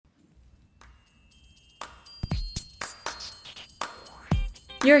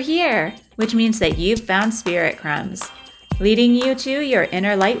You're here, which means that you've found Spirit Crumbs, leading you to your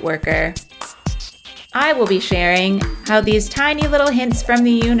inner light worker. I will be sharing how these tiny little hints from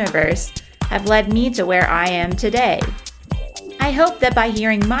the universe have led me to where I am today. I hope that by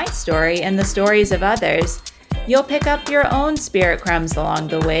hearing my story and the stories of others, you'll pick up your own spirit crumbs along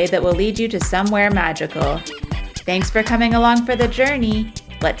the way that will lead you to somewhere magical. Thanks for coming along for the journey.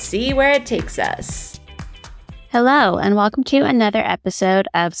 Let's see where it takes us. Hello, and welcome to another episode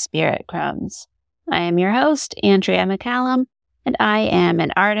of Spirit Crumbs. I am your host, Andrea McCallum, and I am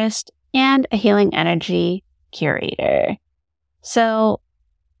an artist and a healing energy curator. So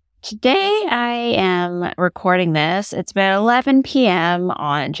today I am recording this. It's about 11 p.m.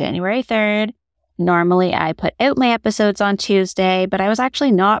 on January 3rd. Normally I put out my episodes on Tuesday, but I was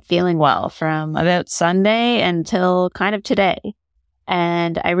actually not feeling well from about Sunday until kind of today.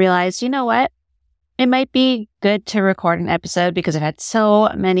 And I realized, you know what? It might be good to record an episode because I've had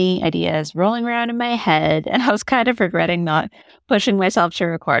so many ideas rolling around in my head, and I was kind of regretting not pushing myself to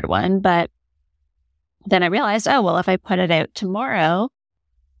record one. But then I realized, if I put it out tomorrow,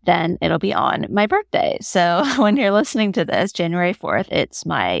 then it'll be on my birthday. So when you're listening to this, January 4th, it's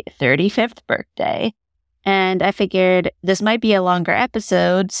my 35th birthday. And I figured this might be a longer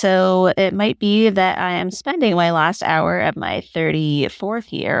episode, so it might be that I am spending my last hour of my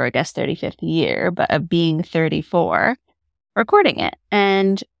 34th year, or I guess 35th year, but of being 34, recording it.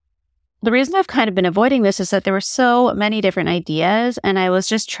 And the reason I've kind of been avoiding this is that there were so many different ideas, and I was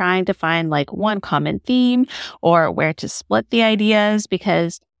just trying to find like one common theme or where to split the ideas,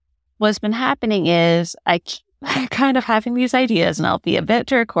 because what's been happening is I keep kind of having these ideas and I'll be about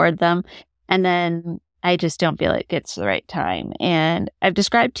to record them, and then I just don't feel like it's the right time. And I've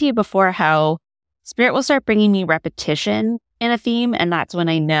described to you before how spirit will start bringing me repetition in a theme, and that's when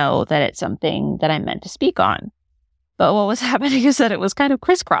I know that it's something that I'm meant to speak on. But what was happening is that it was kind of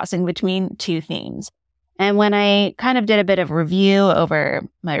crisscrossing between two themes. And when I kind of did a bit of review over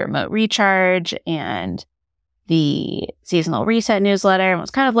my remote recharge and the seasonal reset newsletter and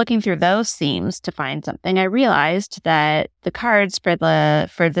was kind of looking through those themes to find something, I realized that the cards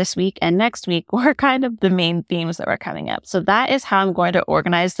for this week and next week were kind of the main themes that were coming up. So that is how I'm going to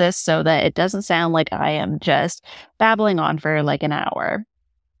organize this so that it doesn't sound like I am just babbling on for like an hour.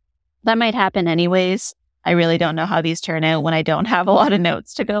 That might happen anyways. I really don't know how these turn out when I don't have a lot of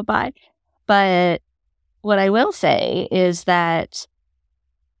notes to go by. But what I will say is that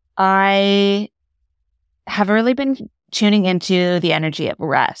I have really been tuning into the energy of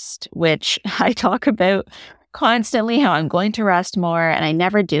rest, which I talk about constantly, how I'm going to rest more, and I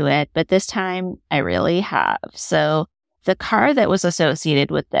never do it, but this time I really have. So the card that was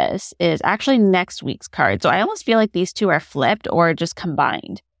associated with this is actually next week's card. So I almost feel like these two are flipped or just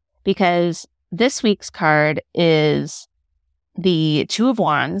combined, because this week's card is the Two of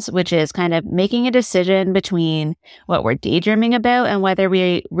Wands, which is kind of making a decision between what we're daydreaming about and whether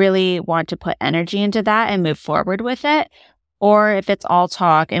we really want to put energy into that and move forward with it, or if it's all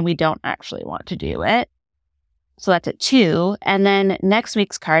talk and we don't actually want to do it. So that's a 2. And then next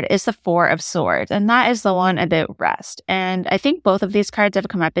week's card is the Four of Swords, and that is the one about rest. And I think both of these cards have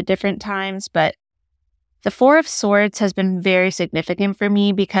come up at different times, but the Four of Swords has been very significant for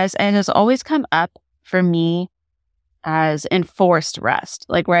me because it has always come up for me as enforced rest,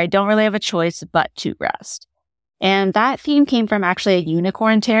 like where I don't really have a choice but to rest. And that theme came from actually a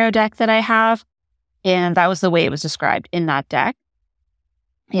unicorn tarot deck that I have, and that was the way it was described in that deck.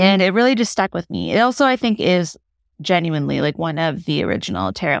 And it really just stuck with me. It also, I think, is genuinely like one of the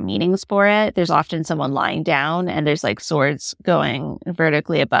original tarot meanings for it. There's often someone lying down and there's like swords going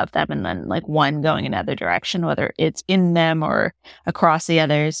vertically above them and then like one going another direction, whether it's in them or across the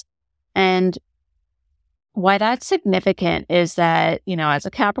others. And why that's significant is that, you know, as a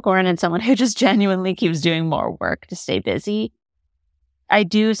Capricorn and someone who just genuinely keeps doing more work to stay busy, I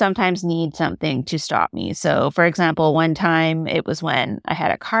do sometimes need something to stop me. So, for example, one time it was when I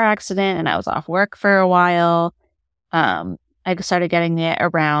had a car accident and I was off work for a while. I started getting it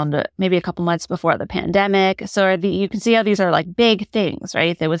around maybe a couple months before the pandemic. So you can see how these are like big things,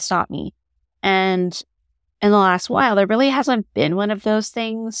 right? They would stop me. And in the last while, there really hasn't been one of those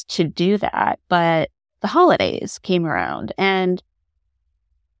things to do that. But the holidays came around, and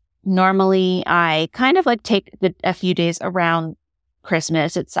normally I kind of like take a few days around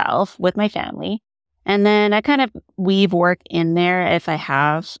Christmas itself with my family. And then I kind of weave work in there if I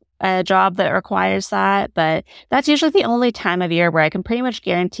have a job that requires that. But that's usually the only time of year where I can pretty much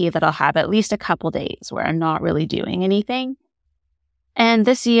guarantee that I'll have at least a couple days where I'm not really doing anything. And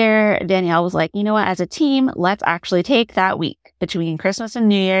this year, Danielle was like, you know what, as a team, let's actually take that week between Christmas and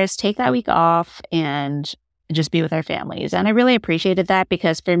New Year's, take that week off and just be with our families. And I really appreciated that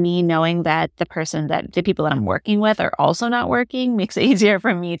because for me, knowing that the people that I'm working with are also not working makes it easier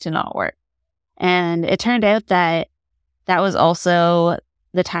for me to not work. And it turned out that that was also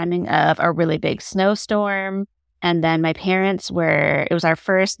the timing of a really big snowstorm. And then my parents it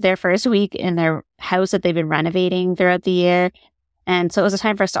was their first week in their house that they've been renovating throughout the year. And so it was a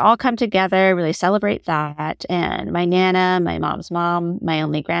time for us to all come together, really celebrate that. And my Nana, my mom's mom, my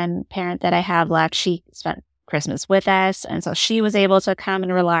only grandparent that I have left, she spent Christmas with us. And so she was able to come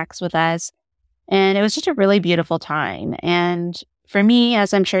and relax with us. And it was just a really beautiful time. And for me,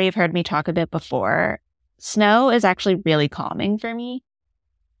 as I'm sure you've heard me talk a bit before, snow is actually really calming for me.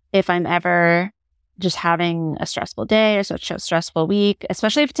 If I'm ever just having a stressful day or such a stressful week,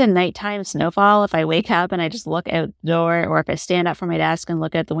 especially if it's a nighttime snowfall, if I wake up and I just look out the door, or if I stand up from my desk and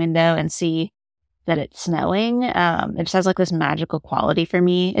look out the window and see that it's snowing, it just has like this magical quality for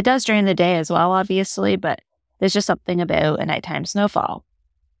me. It does during the day as well, obviously, but there's just something about a nighttime snowfall.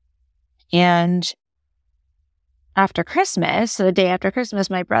 And after Christmas, so the day after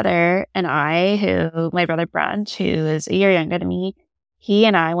Christmas, my brother and I, my brother Brent, who is a year younger than me, he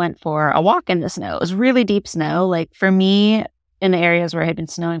and I went for a walk in the snow. It was really deep snow. Like for me, in the areas where it had been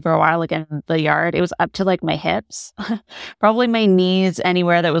snowing for a while, like in the yard, it was up to like my hips, probably my knees,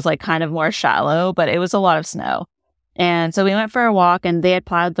 anywhere that was like kind of more shallow, but it was a lot of snow. And so we went for a walk, and they had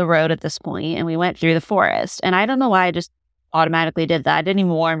plowed the road at this point, and we went through the forest. And I don't know why I just automatically did that. I didn't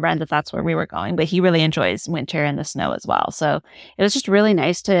even warn Brent that that's where we were going, but he really enjoys winter and the snow as well. So it was just really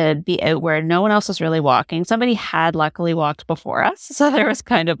nice to be out where no one else was really walking. Somebody had luckily walked before us, so there was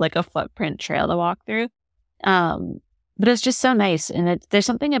kind of like a footprint trail to walk through. But it's just so nice. And there's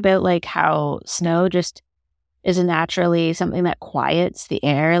something about like how snow just is naturally something that quiets the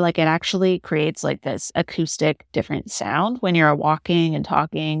air. Like it actually creates like this acoustic different sound when you're walking and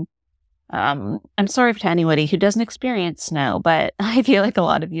talking. I'm sorry to anybody who doesn't experience snow, but I feel like a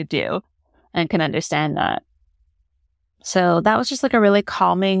lot of you do and can understand that. So that was just like a really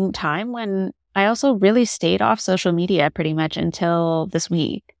calming time when I also really stayed off social media pretty much until this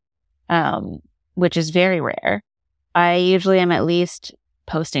week, which is very rare. I usually am at least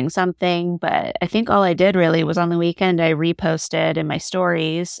posting something, but I think all I did really was on the weekend, I reposted in my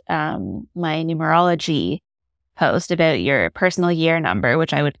stories my numerology post about your personal year number,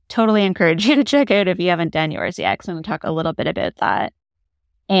 which I would totally encourage you to check out if you haven't done yours yet, because I'm going to talk a little bit about that.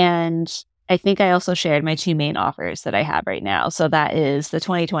 And I think I also shared my two main offers that I have right now. So that is the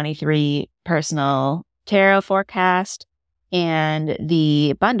 2023 personal tarot forecast and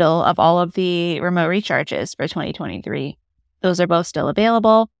the bundle of all of the remote recharges for 2023. Those are both still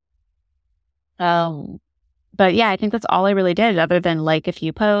available. But yeah, I think that's all I really did other than like a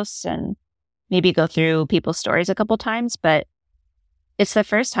few posts and maybe go through people's stories a couple times. But it's the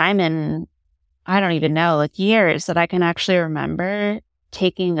first time in, I don't even know, like years that I can actually remember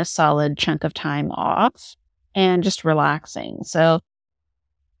taking a solid chunk of time off and just relaxing. So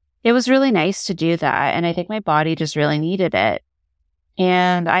it was really nice to do that. And I think my body just really needed it.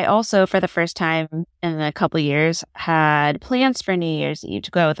 And I also, for the first time in a couple of years, had plans for New Year's Eve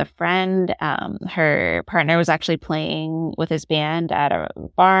to go with a friend. Her partner was actually playing with his band at a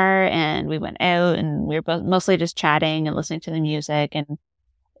bar, and we went out and we were both mostly just chatting and listening to the music. And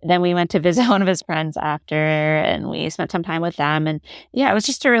then we went to visit one of his friends after, and we spent some time with them. And yeah, it was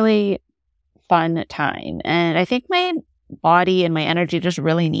just a really fun time. And I think my body and my energy just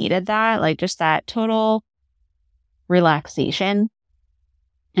really needed that, like just that total relaxation.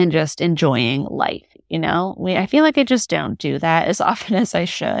 And just enjoying life, you know? I feel like I just don't do that as often as I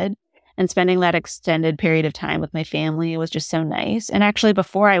should. And spending that extended period of time with my family was just so nice. And actually,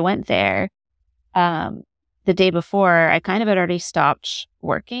 before I went there, the day before, I kind of had already stopped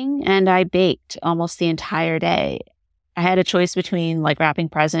working and I baked almost the entire day. I had a choice between like wrapping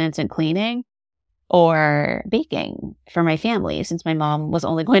presents and cleaning or baking for my family, since my mom was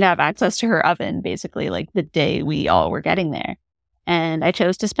only going to have access to her oven basically like the day we all were getting there. And I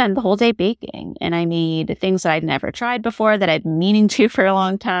chose to spend the whole day baking. And I made things that I'd never tried before that I'd been meaning to for a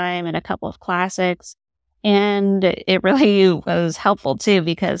long time, and a couple of classics. And it really was helpful too,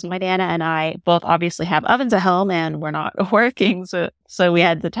 because my Nana and I both obviously have ovens at home and we're not working. So we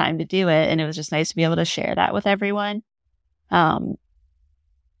had the time to do it. And it was just nice to be able to share that with everyone. But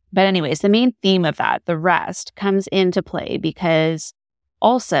anyways, the main theme of that, the rest, comes into play because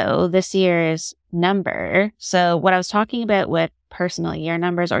also this year's number. So what I was talking about with personal year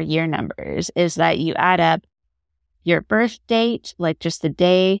numbers or year numbers is that you add up your birth date, like just the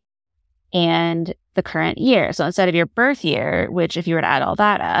day, and the current year. So instead of your birth year, which if you were to add all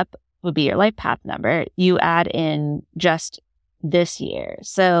that up would be your life path number, you add in just this year.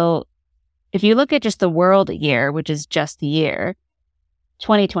 So if you look at just the world year, which is just the year,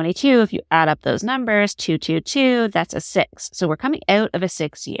 2022, if you add up those numbers, 222, that's a 6. So we're coming out of a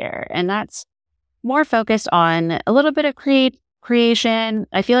 6 year, and that's more focused on a little bit of creation.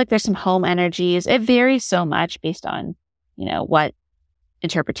 I feel like there's some home energies. It varies so much based on, what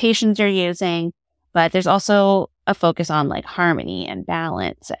interpretations you're using, but there's also a focus on like harmony and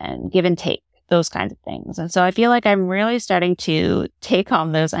balance and give and take, those kinds of things. And so I feel like I'm really starting to take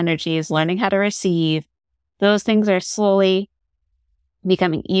on those energies, learning how to receive. Those things are slowly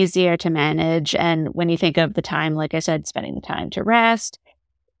becoming easier to manage. And when you think of the time, like I said, spending the time to rest,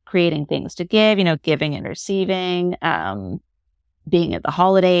 creating things to give, giving and receiving, being at the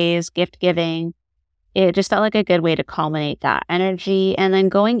holidays, gift giving, it just felt like a good way to culminate that energy. And then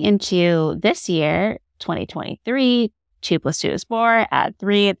going into this year, 2023, 2 + 2 is 4, add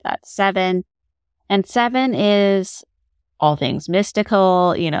 3, that's 7. And 7 is all things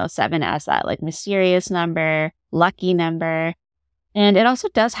mystical, 7 as that like mysterious number, lucky number. And it also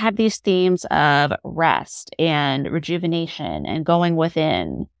does have these themes of rest and rejuvenation and going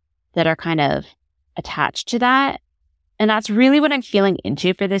within that are kind of attached to that. And that's really what I'm feeling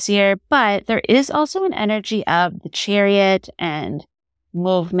into for this year. But there is also an energy of the Chariot and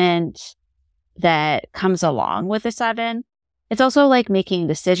movement that comes along with the 7. It's also like making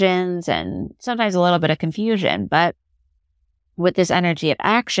decisions and sometimes a little bit of confusion. But with this energy of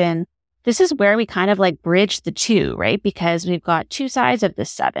action, this is where we kind of like bridge the two, right? Because we've got two sides of this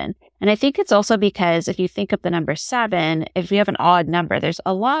 7. And I think it's also because if you think of the number 7, if you have an odd number, there's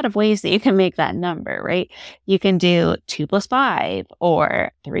a lot of ways that you can make that number, right? You can do 2 + 5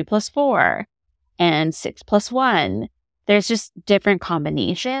 or 3 + 4 and 6 + 1. There's just different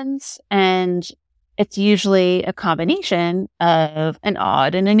combinations, and it's usually a combination of an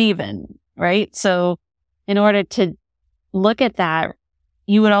odd and an even, right? So in order to look at that,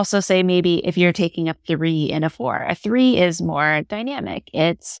 you would also say maybe if you're taking a 3 and a 4, a 3 is more dynamic.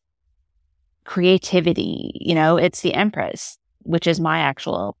 It's creativity, it's the Empress, which is my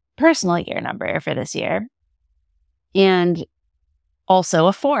actual personal year number for this year. And also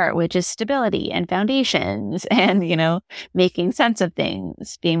a 4, which is stability and foundations and, making sense of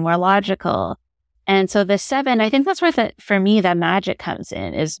things, being more logical. And so the 7, I think that's where for me, the magic comes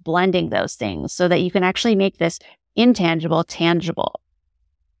in, is blending those things so that you can actually make this intangible tangible.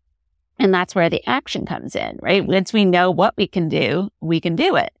 And that's where the action comes in, right? Once we know what we can do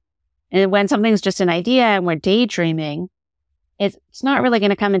it. And when something's just an idea and we're daydreaming, it's not really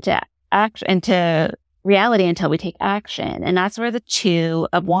going to come into reality until we take action. And that's where the 2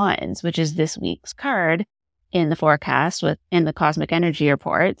 of Wands, which is this week's card in the forecast in the Cosmic Energy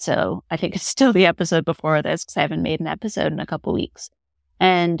Report. So I think it's still the episode before this because I haven't made an episode in a couple weeks.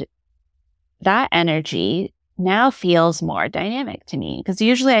 And that energy now feels more dynamic to me because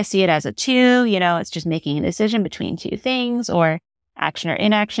usually I see it as a 2, it's just making a decision between two things or action or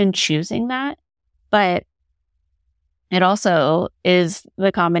inaction, choosing that. But it also is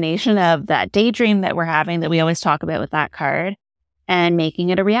the combination of that daydream that we're having that we always talk about with that card and making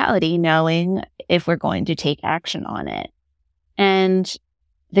it a reality, knowing if we're going to take action on it. And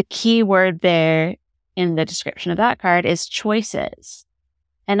the key word there in the description of that card is choices.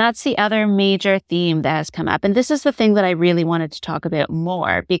 And that's the other major theme that has come up. And this is the thing that I really wanted to talk about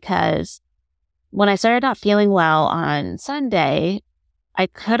more, because when I started not feeling well on Sunday, I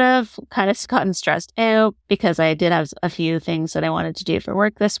could have kind of gotten stressed out because I did have a few things that I wanted to do for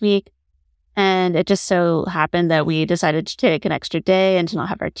work this week. And it just so happened that we decided to take an extra day and to not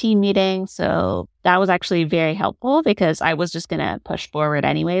have our team meeting. So that was actually very helpful because I was just going to push forward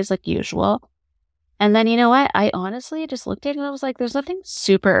anyways, like usual. And then, you know what? I honestly just looked at it and I was like, there's nothing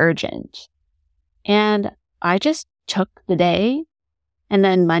super urgent. And I just took the day. And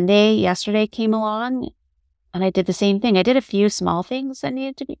then yesterday came along and I did the same thing. I did a few small things that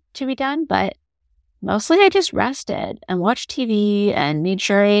needed to be done, but mostly I just rested and watched TV and made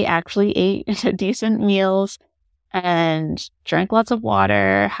sure I actually ate decent meals and drank lots of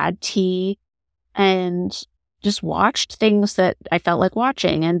water, had tea, and just watched things that I felt like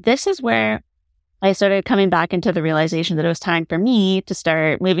watching. And this is where I started coming back into the realization that it was time for me to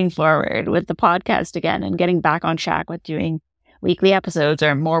start moving forward with the podcast again and getting back on track with doing weekly episodes,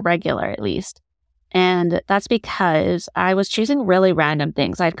 or more regular at least. And that's because I was choosing really random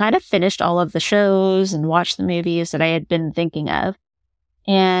things. I'd kind of finished all of the shows and watched the movies that I had been thinking of.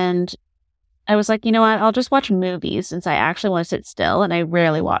 And I was like, you know what? I'll just watch movies since I actually want to sit still. And I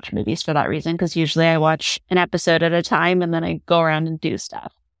rarely watch movies for that reason, because usually I watch an episode at a time and then I go around and do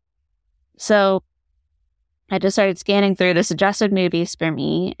stuff. So I just started scanning through the suggested movies for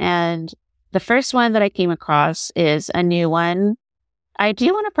me. And the first one that I came across is a new one I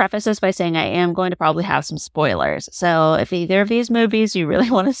do want to preface this by saying I am going to probably have some spoilers. So if either of these movies you really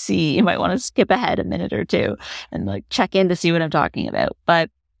want to see, you might want to skip ahead a minute or two and like check in to see what I'm talking about.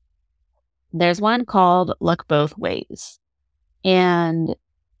 But there's one called Look Both Ways. And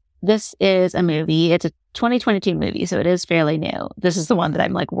this is a movie. It's a 2022 movie, so it is fairly new. This is the one that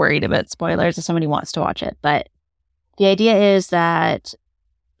I'm like worried about spoilers if somebody wants to watch it. But the idea is that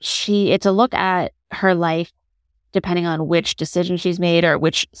it's a look at her life depending on which decision she's made or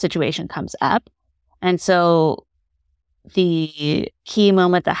which situation comes up. And so the key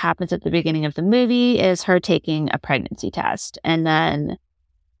moment that happens at the beginning of the movie is her taking a pregnancy test and then,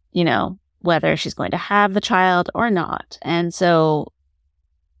 whether she's going to have the child or not. And so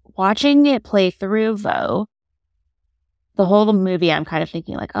watching it play through, though, the whole movie, I'm kind of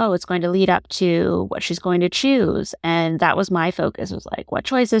thinking like, oh, it's going to lead up to what she's going to choose. And that was my focus, was like, what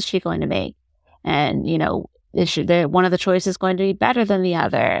choice is she going to make? And, is one of the choices going to be better than the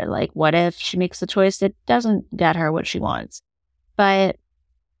other? Like, what if she makes the choice that doesn't get her what she wants? But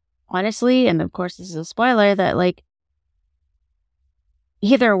honestly, and of course this is a spoiler, that like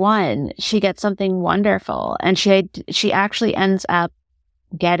either one, she gets something wonderful, and she actually ends up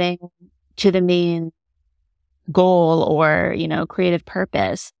getting to the main goal or, creative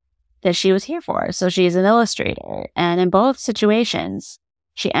purpose that she was here for. So she's an illustrator, and in both situations,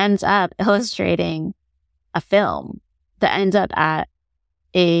 she ends up illustrating a film that ends up at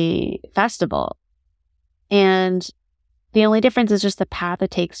a festival. And the only difference is just the path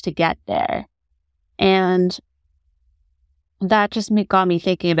it takes to get there. And that just got me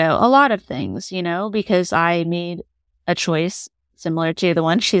thinking about a lot of things, because I made a choice similar to the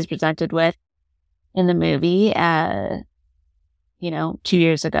one she's presented with in the movie, 2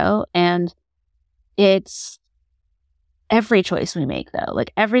 years ago. And it's every choice we make, though,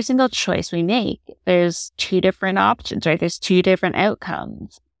 like every single choice we make, there's two different options, right? There's two different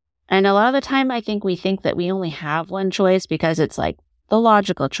outcomes. And a lot of the time, I think we think that we only have one choice because it's like the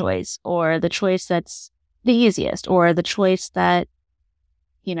logical choice or the choice that's the easiest or the choice that,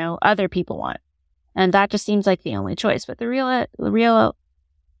 other people want. And that just seems like the only choice. But the real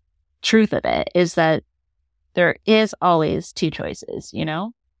truth of it is that there is always two choices,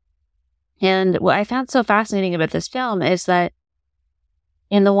 And what I found so fascinating about this film is that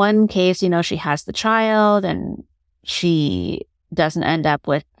in the one case, she has the child and she doesn't end up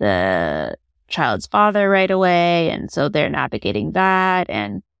with the child's father right away. And so they're navigating that.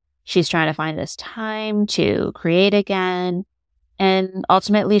 And she's trying to find this time to create again. And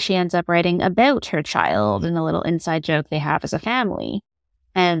ultimately, she ends up writing about her child and a little inside joke they have as a family.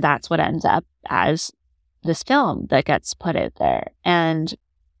 And that's what ends up as this film that gets put out there. And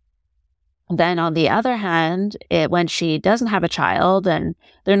then on the other hand, when she doesn't have a child, and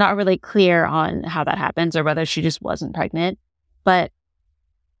they're not really clear on how that happens or whether she just wasn't pregnant, but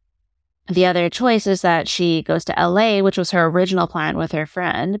the other choice is that she goes to LA, which was her original plan with her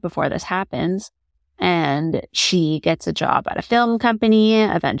friend before this happens, and she gets a job at a film company.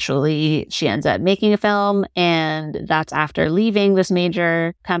 Eventually, she ends up making a film, and that's after leaving this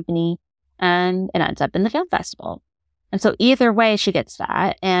major company, and it ends up in the film festival. And so either way, she gets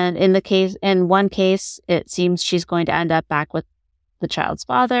that. And in one case, it seems she's going to end up back with the child's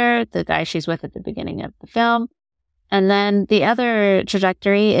father, the guy she's with at the beginning of the film. And then the other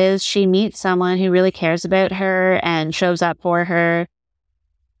trajectory is she meets someone who really cares about her and shows up for her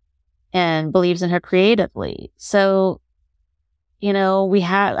and believes in her creatively. So,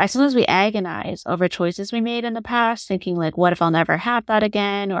 sometimes we agonize over choices we made in the past, thinking like, what if I'll never have that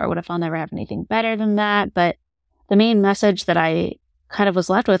again? Or what if I'll never have anything better than that? But the main message that I kind of was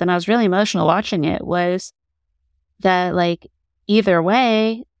left with, and I was really emotional watching it, was that like either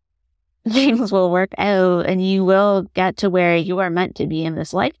way, things will work out and you will get to where you are meant to be in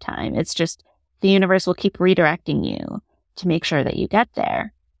this lifetime. It's just the universe will keep redirecting you to make sure that you get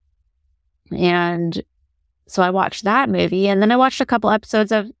there. And so I watched that movie, and then I watched a couple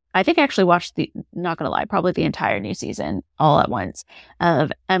episodes of, I think I actually watched not gonna lie, probably the entire new season all at once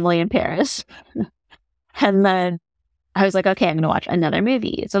of Emily in Paris. And then I was like, okay, I'm going to watch another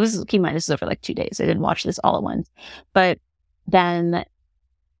movie. So keep in mind, this is over like 2 days. I didn't watch this all at once. But then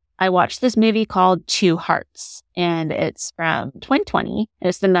I watched this movie called Two Hearts, and it's from 2020.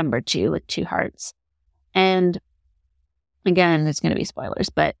 It's the number 2 with 2 hearts. And again, there's going to be spoilers,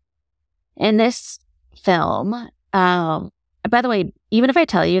 but in this film, by the way, even if I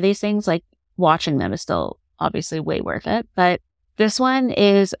tell you these things, like watching them is still obviously way worth it. But this one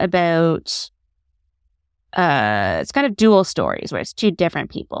is about it's kind of dual stories where it's 2 different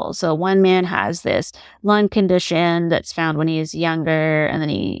people. So one man has this lung condition that's found when he's younger, and then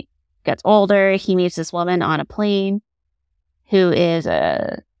he gets older. He meets this woman on a plane who is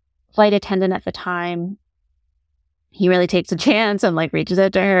a flight attendant at the time, he really takes a chance and like reaches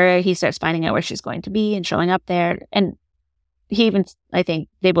out to her. He starts finding out where she's going to be and showing up there. And he even, I think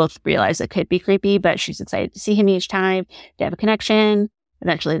they both realize it could be creepy, but she's excited to see him each time. They have a connection.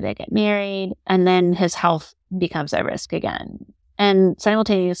 Eventually they get married, and then his health becomes at risk again. And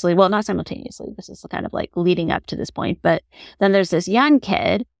simultaneously, well, not simultaneously, this is kind of like leading up to this point, but then there's this young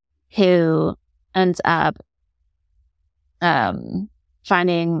kid who ends up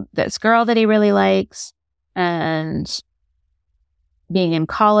finding this girl that he really likes and being in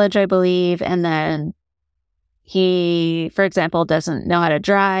college, I believe. And then he, for example, doesn't know how to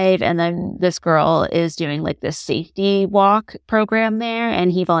drive. And then this girl is doing like this safety walk program there,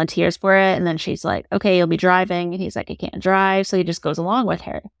 and he volunteers for it. And then she's like, okay, you'll be driving. And he's like, I can't drive. So he just goes along with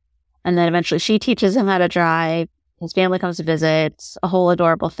her. And then eventually she teaches him how to drive. His family comes to visit. It's a whole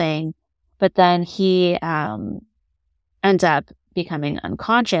adorable thing. But then he ends up becoming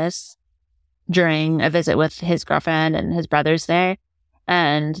unconscious during a visit with his girlfriend and his brothers there.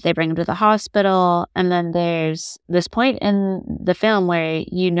 And they bring him to the hospital. And then there's this point in the film where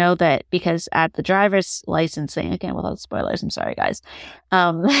you know that because at the driver's licensing, again, without spoilers, I'm sorry, guys.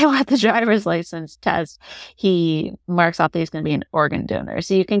 At the driver's license test, he marks off that he's going to be an organ donor.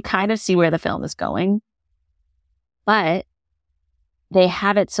 So you can kind of see where the film is going. But they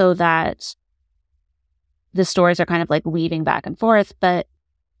have it so that the stories are kind of like weaving back and forth, but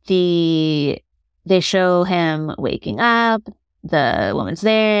they show him waking up. The woman's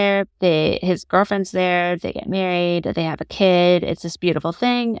there, his girlfriend's there, they get married, they have a kid, it's this beautiful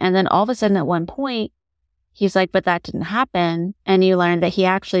thing. And then all of a sudden at one point, he's like, but that didn't happen. And you learn that he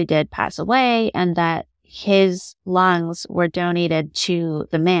actually did pass away and that his lungs were donated to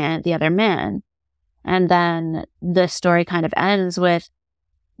the other man. And then the story kind of ends with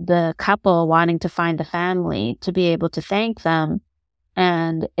the couple wanting to find the family to be able to thank them.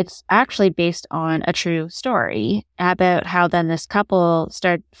 And it's actually based on a true story about how then this couple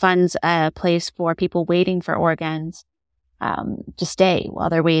funds a place for people waiting for organs to stay while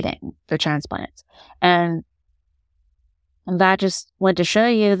they're waiting for transplants. And that just went to show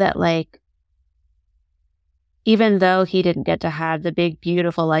you that, like, even though he didn't get to have the big,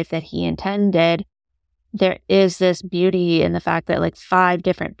 beautiful life that he intended, there is this beauty in the fact that, like, 5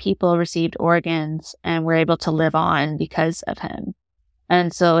 different people received organs and were able to live on because of him.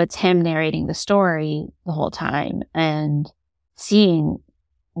 And so it's him narrating the story the whole time and seeing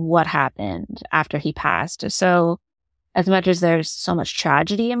what happened after he passed. So as much as there's so much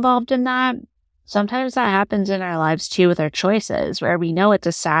tragedy involved in that, sometimes that happens in our lives too with our choices, where we know it's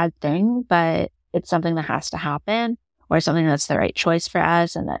a sad thing, but it's something that has to happen, or something that's the right choice for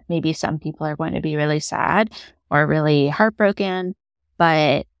us, and that maybe some people are going to be really sad or really heartbroken.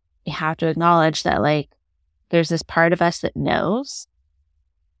 But we have to acknowledge that, like, there's this part of us that knows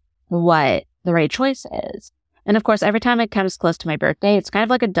what the right choice is. And of course, every time it comes close to my birthday, it's kind of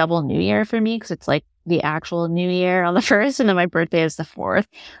like a double New Year for me, because it's like the actual New Year on the 1st and then my birthday is the 4th.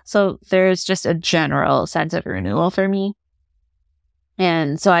 So there's just a general sense of renewal for me.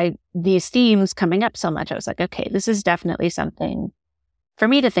 And so these themes coming up so much, I was like, okay, this is definitely something for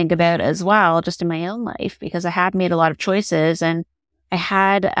me to think about as well, just in my own life, because I had made a lot of choices. And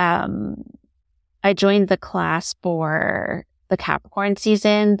I joined the class for the Capricorn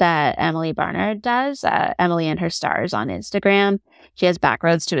season that Emily Barnard does, Emily and her stars on Instagram. She has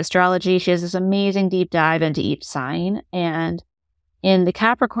backroads to astrology. She has this amazing deep dive into each sign. And in the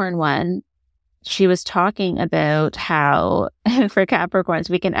Capricorn one, she was talking about how for Capricorns,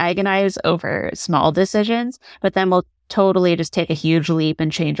 we can agonize over small decisions, but then we'll totally just take a huge leap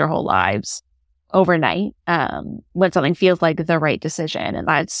and change our whole lives overnight when something feels like the right decision. And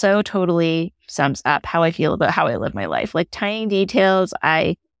that so totally sums up how I feel about how I live my life. Like, tiny details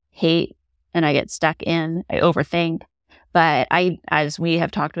I hate and I get stuck in, I overthink. But as we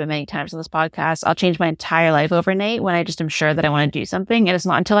have talked about many times on this podcast, I'll change my entire life overnight when I just am sure that I want to do something. And it's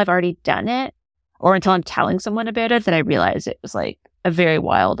not until I've already done it or until I'm telling someone about it that I realize it was like a very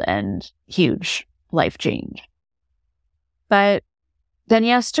wild and huge life change. But then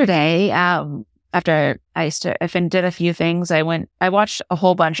yesterday, after I did a few things, I watched a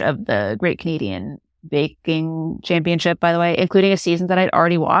whole bunch of the Great Canadian Baking Championship, by the way, including a season that I'd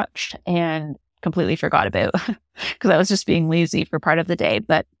already watched and completely forgot about because I was just being lazy for part of the day.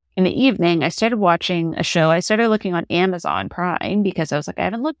 But in the evening, I started watching a show. I started looking on Amazon Prime because I was like, I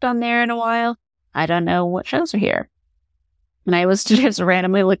haven't looked on there in a while. I don't know what shows are here. And I was just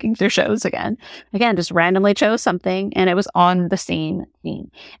randomly looking through shows again, just randomly chose something, and it was on the same theme.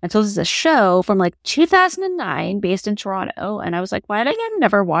 And so this is a show from like 2009 based in Toronto. And I was like, why did I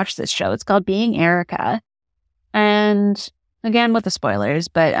never watch this show? It's called Being Erica. And again with the spoilers,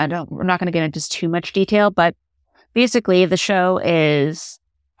 but we're not going to get into too much detail. But basically, the show is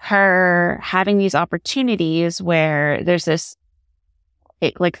her having these opportunities where there's this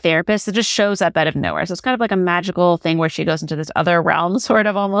therapist that just shows up out of nowhere. So it's kind of like a magical thing where she goes into this other realm, sort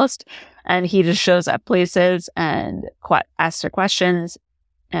of almost, and he just shows up places and asks her questions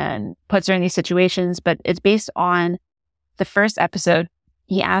and puts her in these situations. But it's based on the first episode.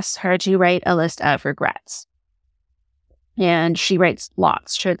 He asks her to write a list of regrets. And she writes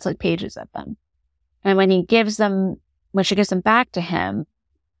lots. She writes pages of them. And when she gives them back to him,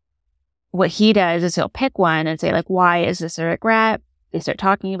 what he does is he'll pick one and say, why is this a regret? They start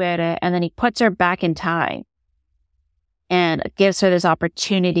talking about it. And then he puts her back in time and gives her this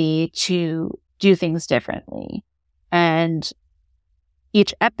opportunity to do things differently. And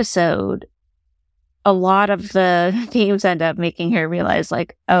each episode, a lot of the themes end up making her realize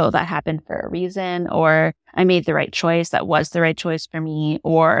oh, that happened for a reason, or I made the right choice. That was the right choice for me.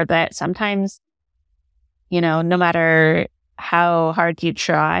 Or that sometimes, no matter how hard you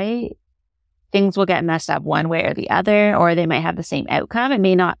try, things will get messed up one way or the other, or they might have the same outcome. It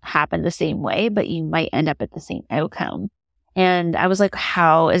may not happen the same way, but you might end up at the same outcome. And I was like,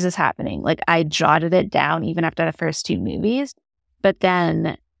 how is this happening? I jotted it down even after the first 2 movies, but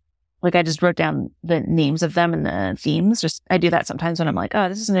then I just wrote down the names of them and the themes. I do that sometimes when I'm like, oh,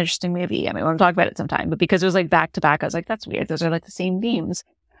 this is an interesting movie. I mean, we'll talk about it sometime. But because it was back to back, I was like, that's weird. Those are the same themes.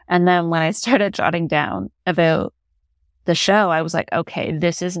 And then when I started jotting down about the show, I was like, okay,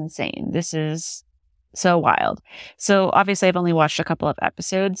 this is insane. This is so wild. So obviously I've only watched a couple of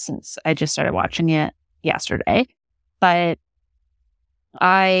episodes since I just started watching it yesterday. But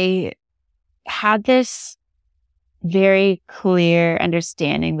I had this very clear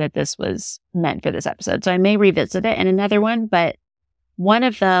understanding that this was meant for this episode. So I may revisit it in another one, but one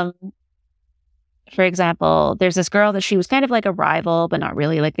of them, for example, there's this girl that she was kind of like a rival, but not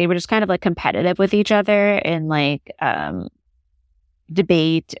really. They were just kind of competitive with each other in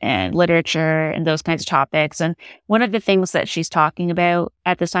debate and literature and those kinds of topics. And one of the things that she's talking about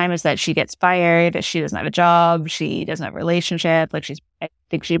at this time is that she gets fired, she doesn't have a job, she doesn't have a relationship. I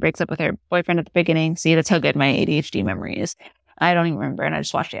think she breaks up with her boyfriend at the beginning. See, that's how good my ADHD memory is. I don't even remember, and I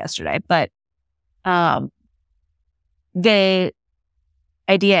just watched it yesterday. But the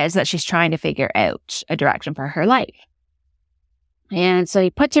idea is that she's trying to figure out a direction for her life. And so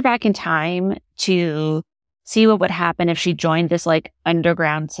he puts her back in time to see what would happen if she joined this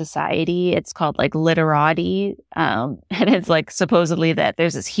underground society. It's called Literati. And it's supposedly that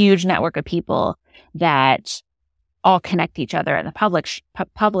there's this huge network of people that all connect each other in the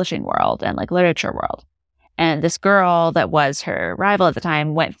publishing world and literature world. And this girl that was her rival at the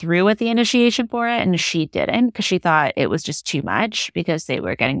time went through with the initiation for it, and she didn't because she thought it was just too much because they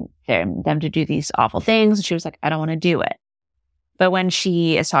were getting them to do these awful things. And she was like, I don't want to do it. But when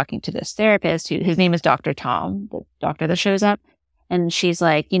she is talking to this therapist, his name is Dr. Tom, the doctor that shows up, and she's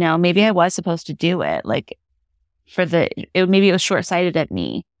like, maybe I was supposed to do it. Maybe it was short-sighted of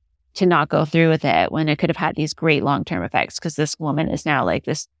me to not go through with it when it could have had these great long-term effects, because this woman is now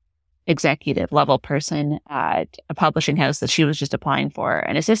this executive level person at a publishing house that she was just applying for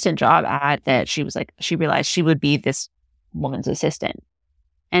an assistant job at, that she realized she would be this woman's assistant.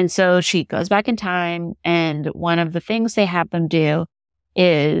 And so she goes back in time, and one of the things they have them do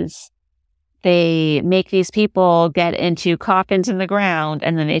is they make these people get into coffins in the ground,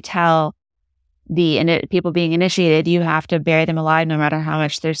 and then they tell the people being initiated, you have to bury them alive no matter how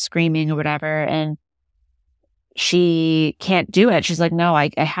much they're screaming or whatever. And she can't do it. She's like, no,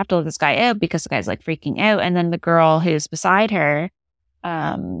 I have to let this guy out because the guy's freaking out. And then the girl who's beside her,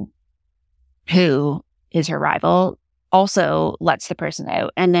 who is her rival, also lets the person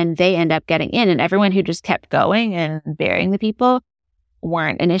out, and then they end up getting in, and everyone who just kept going and burying the people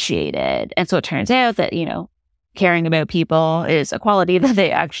weren't initiated. And so it turns out that, caring about people is a quality that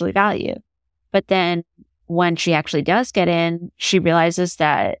they actually value. But then when she actually does get in, she realizes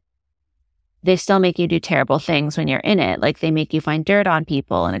that they still make you do terrible things when you're in it. They make you find dirt on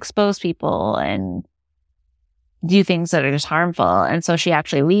people and expose people and do things that are just harmful. And so she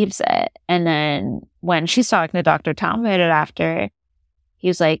actually leaves it. And then when she's talking to Dr. Tom about it after, he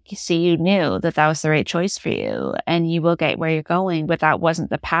was like, see, you knew that was the right choice for you and you will get where you're going, but that wasn't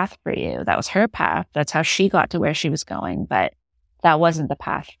the path for you. That was her path. That's how she got to where she was going, but that wasn't the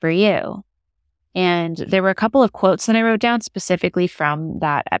path for you. And there were a couple of quotes that I wrote down specifically from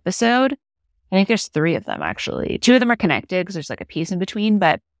that episode. I think there's 3 of them, actually. 2 of them are connected because there's a piece in between,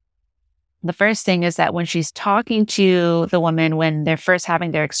 but the first thing is that when she's talking to the woman, when they're first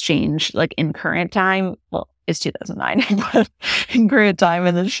having their exchange, in current time, well, it's 2009, but in current time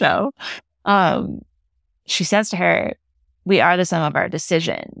in the show, she says to her, we are the sum of our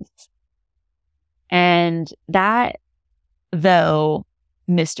decisions. And that, though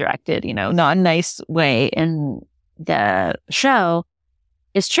misdirected, not a nice way in the show,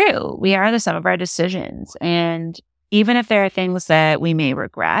 is true. We are the sum of our decisions. And even if there are things that we may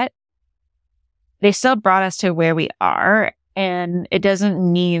regret, they still brought us to where we are. And it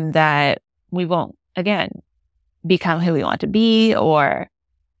doesn't mean that we won't, again, become who we want to be or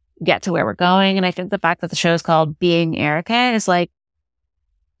get to where we're going. And I think the fact that the show is called Being Erica is like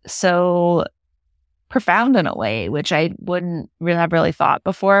so profound in a way, which I wouldn't have really thought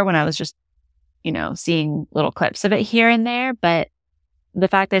before when I was just, seeing little clips of it here and there. But the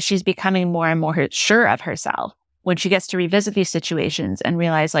fact that she's becoming more and more sure of herself when she gets to revisit these situations and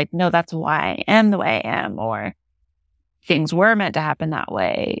realize like, no, that's why I am the way I am, or things were meant to happen that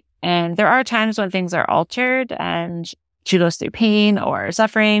way. And there are times when things are altered and she goes through pain or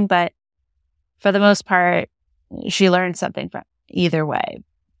suffering, but for the most part, she learns something from either way.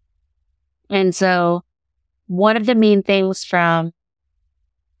 And so one of the main things from,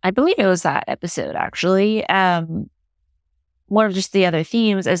 I believe it was that episode actually, one of just the other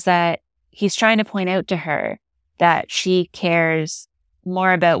themes is that he's trying to point out to her that she cares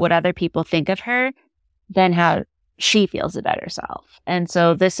more about what other people think of her than how she feels about herself. And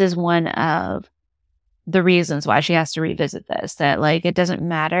so this is one of the reasons why she has to revisit this, that like, it doesn't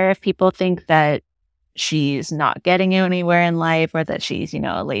matter if people think that she's not getting anywhere in life or that she's,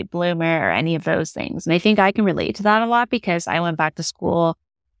 a late bloomer or any of those things. And I think I can relate to that a lot because I went back to school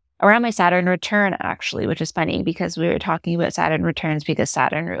around my Saturn return, actually, which is funny because we were talking about Saturn returns because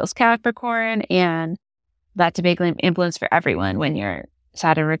Saturn rules Capricorn, and that's a big influence for everyone when your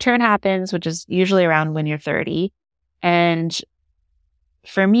Saturn return happens, which is usually around when you're 30. And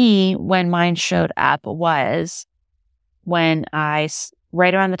for me, when mine showed up was when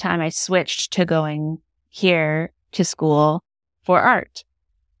right around the time I switched to going here to school for art.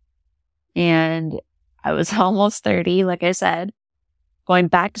 And I was almost 30, like I said, going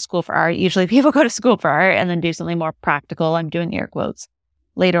back to school for art. Usually people go to school for art and then do something more practical. I'm doing air quotes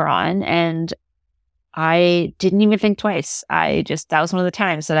later on. And I didn't even think twice. That was one of the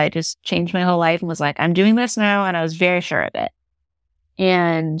times that I just changed my whole life and was like, I'm doing this now. And I was very sure of it.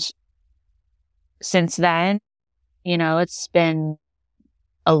 And since then, it's been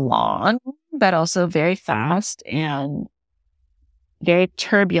a long, but also very fast and very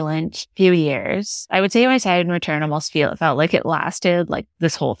turbulent few years. I would say my Saturn return felt like it lasted like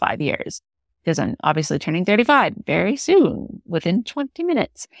this whole 5 years because I'm obviously turning 35 very soon, within 20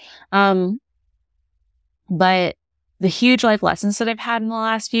 minutes. But the huge life lessons that I've had in the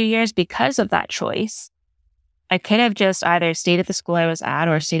last few years because of that choice, I could have just either stayed at the school I was at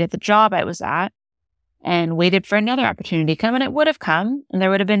or stayed at the job I was at and waited for another opportunity to come, and it would have come, and there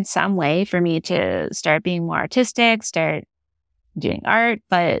would have been some way for me to start being more artistic, start doing art,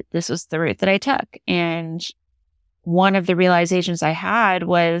 but this was the route that I took. And one of the realizations I had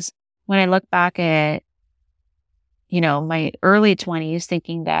was when I look back at, my early 20s,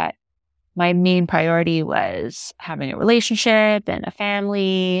 thinking that my main priority was having a relationship and a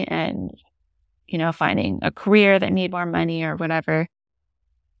family and, finding a career that made more money or whatever.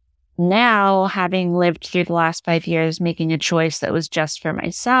 Now, having lived through the last 5 years, making a choice that was just for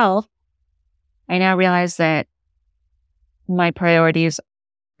myself, I now realize that my priorities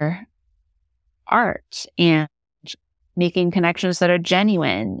are art and making connections that are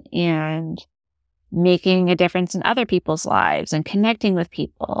genuine and making a difference in other people's lives and connecting with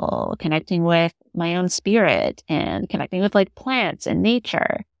people, connecting with my own spirit and connecting with like plants and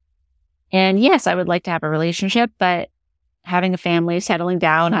nature. And yes, I would like to have a relationship, but having a family, settling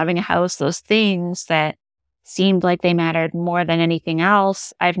down, having a house, those things that seemed like they mattered more than anything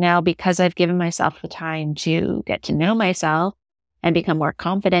else, I've now, because I've given myself the time to get to know myself and become more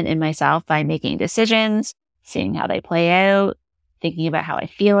confident in myself by making decisions, seeing how they play out, thinking about how I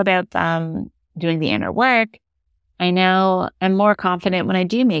feel about them, doing the inner work, I now am more confident when I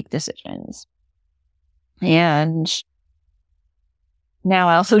do make decisions. And now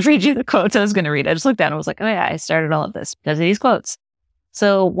I also read you the quotes I was going to read. I just looked down and was like, oh yeah, I started all of this because of these quotes.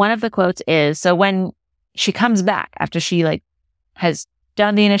 So one of the quotes is, so when she comes back after she has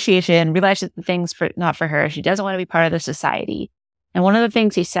done the initiation, realizes the things not for her, she doesn't want to be part of the society. And one of the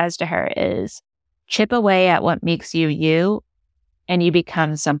things he says to her is, chip away at what makes you you and you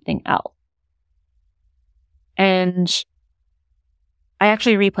become something else. And I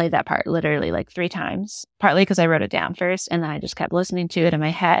actually replayed that part literally 3 times, partly because I wrote it down first and then I just kept listening to it in my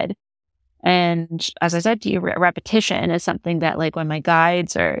head. And as I said to you, repetition is something that when my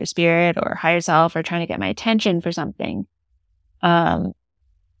guides or spirit or higher self are trying to get my attention for something,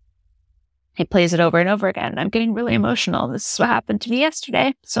 he plays it over and over again. I'm getting really emotional. This is what happened to me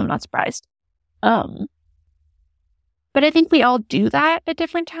yesterday, so I'm not surprised. But I think we all do that at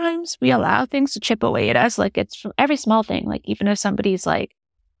different times. We allow things to chip away at us. Like, it's from every small thing. Like, even if somebody's like,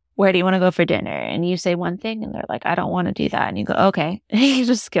 where do you want to go for dinner? And you say one thing and they're like, I don't want to do that. And you go, okay, you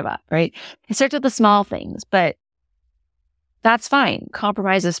just give up, right? It starts with the small things, but that's fine.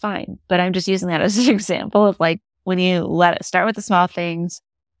 Compromise is fine. But I'm just using that as an example of like, when you let it start with the small things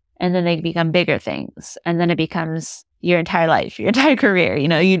and then they become bigger things, and then it becomes your entire life, your entire career,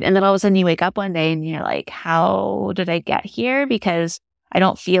 and then all of a sudden you wake up one day and you're like, how did I get here? Because I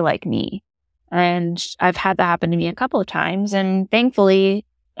don't feel like me. And I've had that happen to me a couple of times. And thankfully,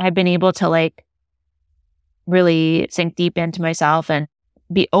 I've been able to like really sink deep into myself and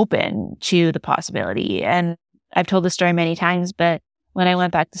be open to the possibility. And I've told this story many times, but when I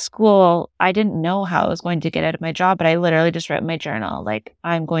went back to school, I didn't know how I was going to get out of my job, but I literally just wrote in my journal, like,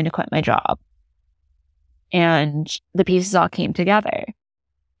 I'm going to quit my job. And the pieces all came together.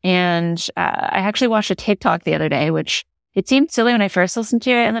 And I actually watched a TikTok the other day, which it seemed silly when I first listened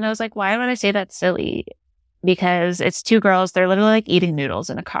to it. And then I was like, why would I say that's silly? Because it's two girls. They're literally like eating noodles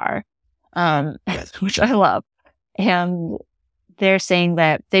in a car, which I love. And they're saying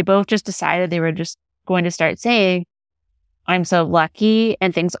that they both just decided they were just going to start saying, I'm so lucky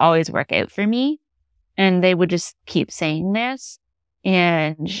and things always work out for me. And they would just keep saying this.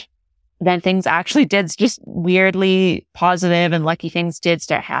 And then things actually did, just weirdly positive and lucky things did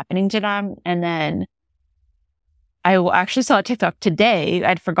start happening to them. And then I actually saw a TikTok today.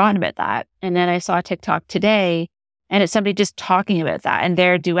 I'd forgotten about that. And then I saw a TikTok today and it's somebody just talking about that, and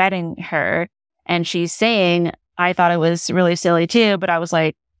they're duetting her. And she's saying, I thought it was really silly too, but I was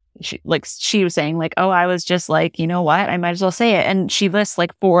like, she was saying like, oh, I was just like, you know what? I might as well say it. And she lists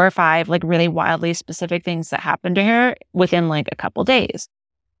like 4 or 5 like really wildly specific things that happened to her within like a couple days.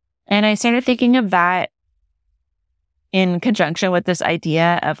 And I started thinking of that in conjunction with this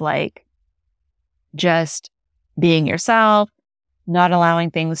idea of like just being yourself, not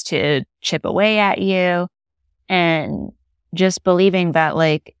allowing things to chip away at you, and just believing that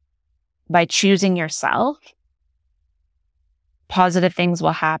like by choosing yourself, positive things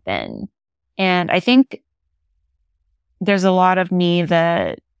will happen. And I think there's a lot of me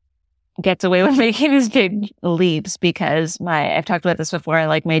that gets away with making these big leaps because I've talked about this before,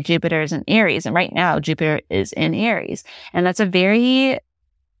 like my Jupiter is in Aries, and right now Jupiter is in Aries. And that's a very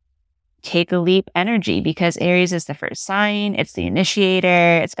take a leap energy because Aries is the first sign. It's the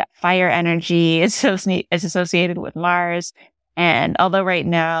initiator. It's got fire energy. It's associated with Mars. And although right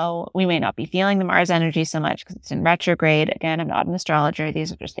now we may not be feeling the Mars energy so much because it's in retrograde, again, I'm not an astrologer.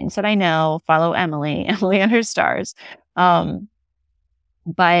 These are just things that I know. Follow Emily and her stars.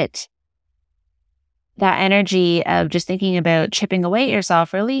 But that energy of just thinking about chipping away at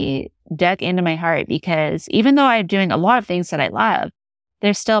yourself really dug into my heart, because even though I'm doing a lot of things that I love,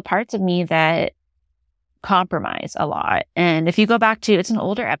 there's still parts of me that compromise a lot. And if you go back to, it's an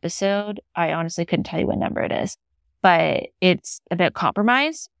older episode, I honestly couldn't tell you what number it is, but it's about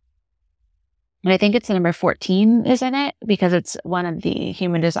compromise. And I think it's the number 14 is in it because it's one of the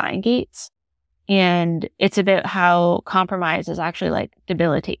human design gates. And it's about how compromise is actually like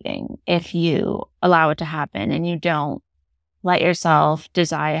debilitating if you allow it to happen and you don't let yourself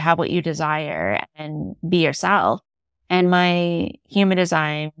have what you desire and be yourself. And my human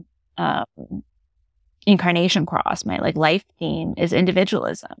design incarnation cross, my like life theme is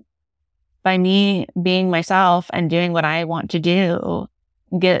individualism. By me being myself and doing what I want to do,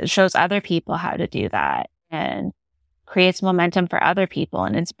 shows other people how to do that and creates momentum for other people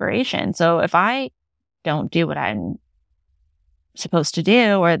and inspiration. So if I don't do what I'm supposed to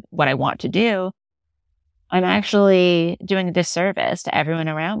do or what I want to do, I'm actually doing a disservice to everyone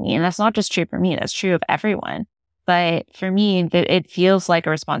around me. And that's not just true for me, that's true of everyone. But for me, it feels like a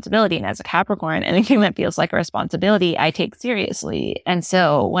responsibility. And as a Capricorn, anything that feels like a responsibility, I take seriously. And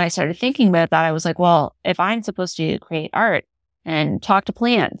so when I started thinking about that, I was like, well, if I'm supposed to create art and talk to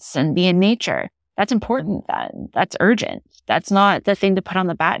plants and be in nature, that's important then. That's urgent. That's not the thing to put on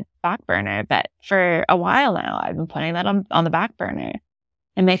the back burner. But for a while now, I've been putting that on the back burner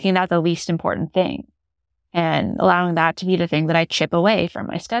and making that the least important thing and allowing that to be the thing that I chip away from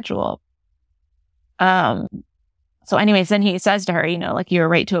my schedule. So anyways, then he says to her, like, you were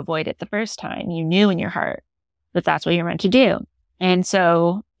right to avoid it the first time. You knew in your heart that that's what you're meant to do. And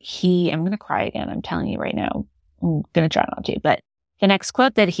so I'm going to cry again. I'm telling you right now, I'm going to try not to. But the next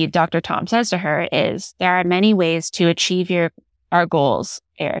quote that Dr. Tom says to her is, there are many ways to achieve our goals,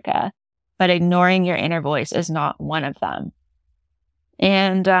 Erica, but ignoring your inner voice is not one of them.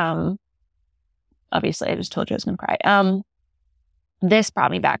 And obviously I just told you I was going to cry. This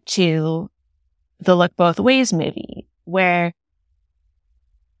brought me back to the Look Both Ways movie, where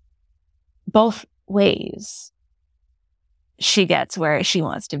both ways she gets where she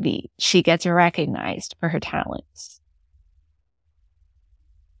wants to be. She gets recognized for her talents.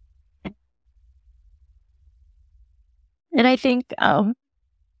 And I think the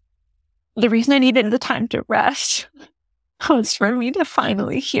reason I needed the time to rest was for me to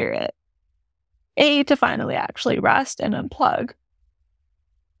finally hear it. To finally actually rest and unplug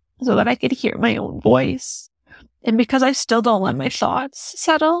so that I could hear my own voice. And because I still don't let my thoughts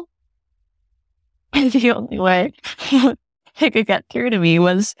settle, the only way it could get through to me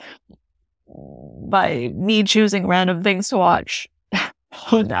was by me choosing random things to watch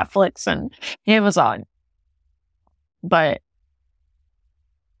on Netflix and Amazon. But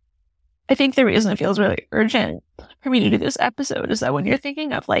I think the reason it feels really urgent for me to do this episode is that when you're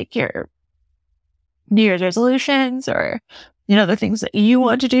thinking of like your New Year's resolutions or, the things that you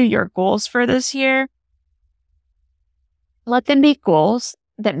want to do, your goals for this year, let them be goals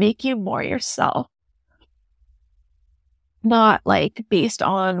that make you more yourself. Not like based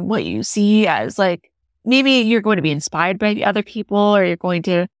on what you see as like, maybe you're going to be inspired by the other people or you're going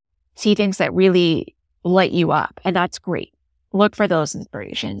to see things that really light you up. And that's great. Look for those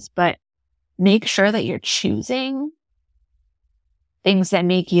inspirations, but make sure that you're choosing things that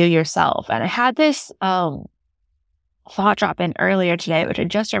make you yourself. And I had this thought drop in earlier today, which I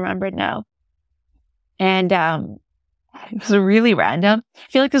just remembered now. And it was really random.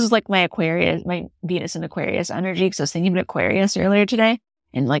 I feel like this is like my Venus and Aquarius energy, because I was thinking about Aquarius earlier today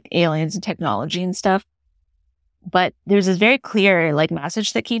and like aliens and technology and stuff. But there's this very clear like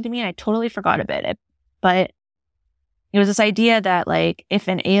message that came to me and I totally forgot about it. But it was this idea that like if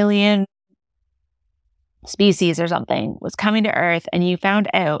an alien species or something was coming to Earth and you found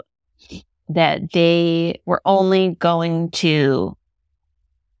out that they were only going to,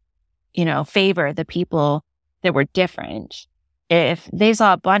 favor the people that were different. If they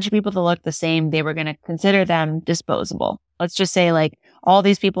saw a bunch of people that looked the same, they were going to consider them disposable. Let's just say like all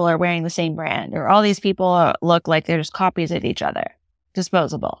these people are wearing the same brand or all these people look like they're just copies of each other.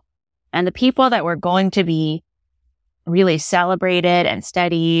 Disposable. And the people that were going to be really celebrated and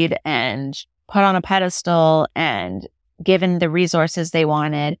studied and put on a pedestal and given the resources they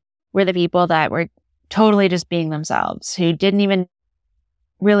wanted were the people that were totally just being themselves, who didn't even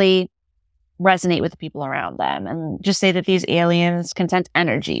really resonate with the people around them. And just say that these aliens can sense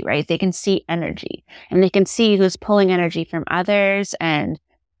energy, right? They can see energy and they can see who's pulling energy from others and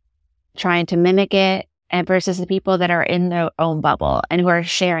trying to mimic it, and versus the people that are in their own bubble and who are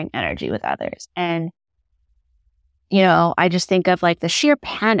sharing energy with others. And I just think of like the sheer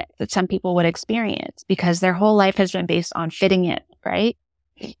panic that some people would experience because their whole life has been based on fitting in, right?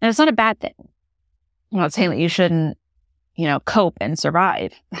 And it's not a bad thing. I'm not saying that you shouldn't, cope and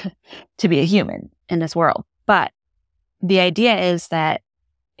survive to be a human in this world. But the idea is that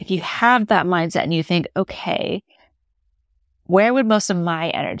if you have that mindset and you think, okay, where would most of my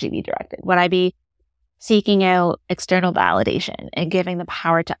energy be directed? Would I be seeking out external validation and giving the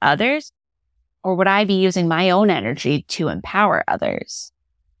power to others? Or would I be using my own energy to empower others?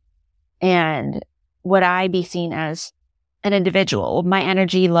 And would I be seen as an individual? Would my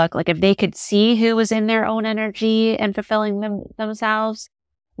energy look like, if they could see who was in their own energy and fulfilling themselves,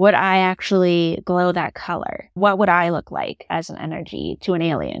 would I actually glow that color? What would I look like as an energy to an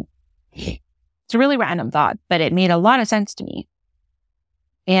alien? It's a really random thought, but it made a lot of sense to me.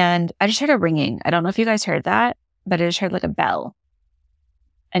 And I just heard a ringing. I don't know if you guys heard that, but I just heard like a bell.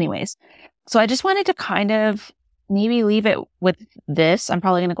 Anyways, so I just wanted to kind of maybe leave it with this. I'm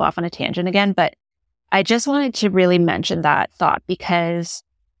probably going to go off on a tangent again, but I just wanted to really mention that thought because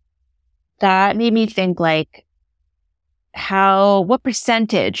that made me think like what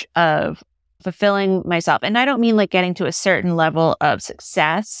percentage of fulfilling myself, and I don't mean like getting to a certain level of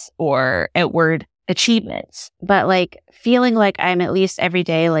success or outward achievements, but like feeling like I'm at least every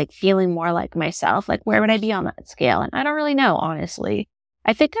day, like feeling more like myself, like where would I be on that scale? And I don't really know, honestly.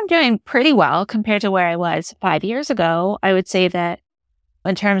 I think I'm doing pretty well compared to where I was 5 years ago. I would say that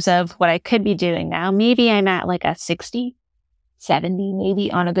in terms of what I could be doing now, maybe I'm at like a 60, 70,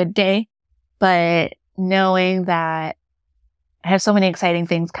 maybe on a good day. But knowing that I have so many exciting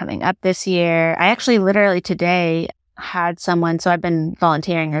things coming up this year. I actually literally today had someone, so I've been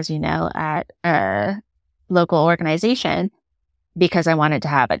volunteering, as you know, at a local organization because I wanted to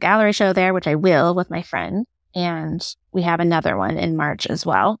have a gallery show there, which I will with my friend. And we have another one in March as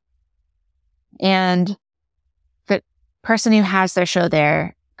well. And the person who has their show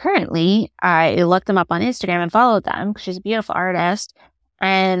there currently, I looked them up on Instagram and followed them because she's a beautiful artist.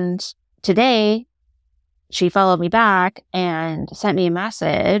 And today she followed me back and sent me a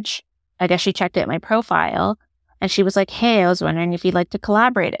message I guess she checked out my profile and she was like, hey, I was wondering if you'd like to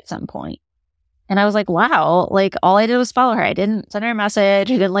collaborate at some point. And I was like, wow, like all I did was follow her. I didn't send her a message.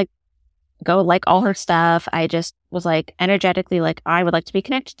 I didn't like go like all her stuff. I just was like energetically like, I would like to be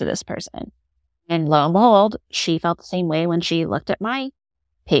connected to this person. And lo and behold, she felt the same way when she looked at my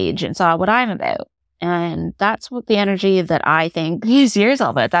page and saw what I'm about. And that's what the energy that I think these years all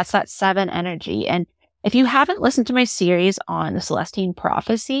about. That's that 7 energy. And if you haven't listened to my series on the Celestine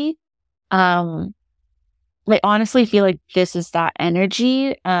prophecy, I honestly feel like this is that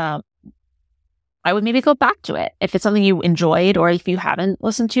energy. I would maybe go back to it if it's something you enjoyed, or if you haven't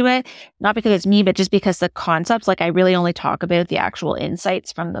listened to it, not because it's me, but just because the concepts, like I really only talk about the actual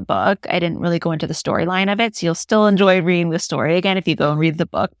insights from the book. I didn't really go into the storyline of it. So you'll still enjoy reading the story again if you go and read the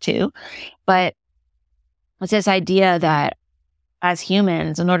book too. But it's this idea that as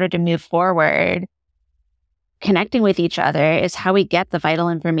humans, in order to move forward, connecting with each other is how we get the vital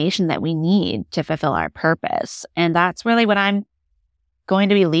information that we need to fulfill our purpose. And that's really what I'm going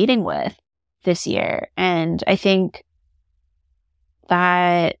to be leading with this year. And I think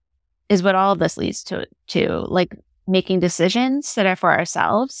that is what all of this leads to like making decisions that are for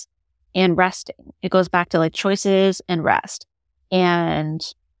ourselves and resting. It goes back to like choices and rest, and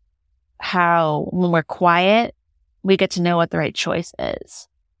how when we're quiet, we get to know what the right choice is.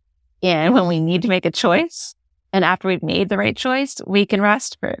 And when we need to make a choice, and after we've made the right choice, we can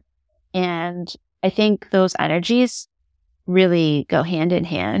rest for it. And I think those energies really go hand in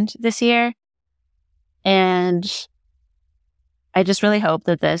hand this year. And I just really hope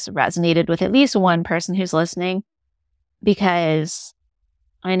that this resonated with at least one person who's listening, because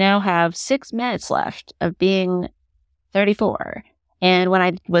I now have 6 minutes left of being 34. And when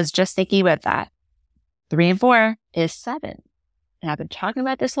I was just thinking about that, 3 and 4 is 7. And I've been talking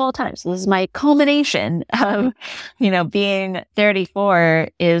about this the whole time. So this is my culmination of, being 34,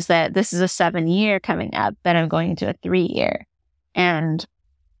 is that this is a 7-year coming up, but I'm going into a 3-year. And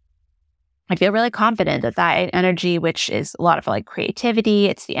I feel really confident that energy, which is a lot of like creativity,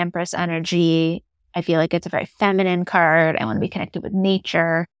 it's the Empress energy. I feel like it's a very feminine card. I want to be connected with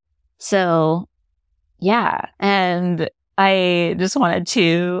nature. So yeah. And I just wanted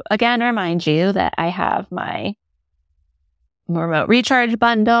to, again, remind you that I have my remote recharge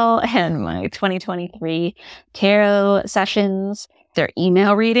bundle and my 2023 tarot sessions. They're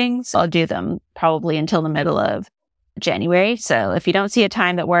email readings. I'll do them probably until the middle of January. So if you don't see a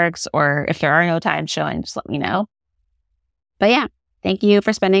time that works, or if there are no times showing, just let me know. But yeah, thank you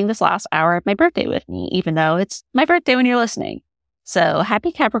for spending this last hour of my birthday with me, even though it's my birthday when you're listening. So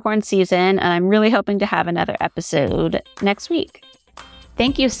happy Capricorn season. And I'm really hoping to have another episode next week.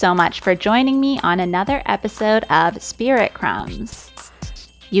 Thank you so much for joining me on another episode of Spirit Crumbs.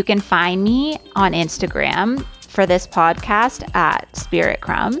 You can find me on Instagram for this podcast at Spirit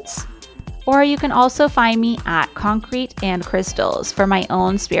Crumbs, or you can also find me at Concrete and Crystals for my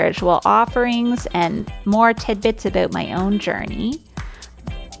own spiritual offerings and more tidbits about my own journey.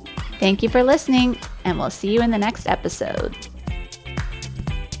 Thank you for listening, and we'll see you in the next episode.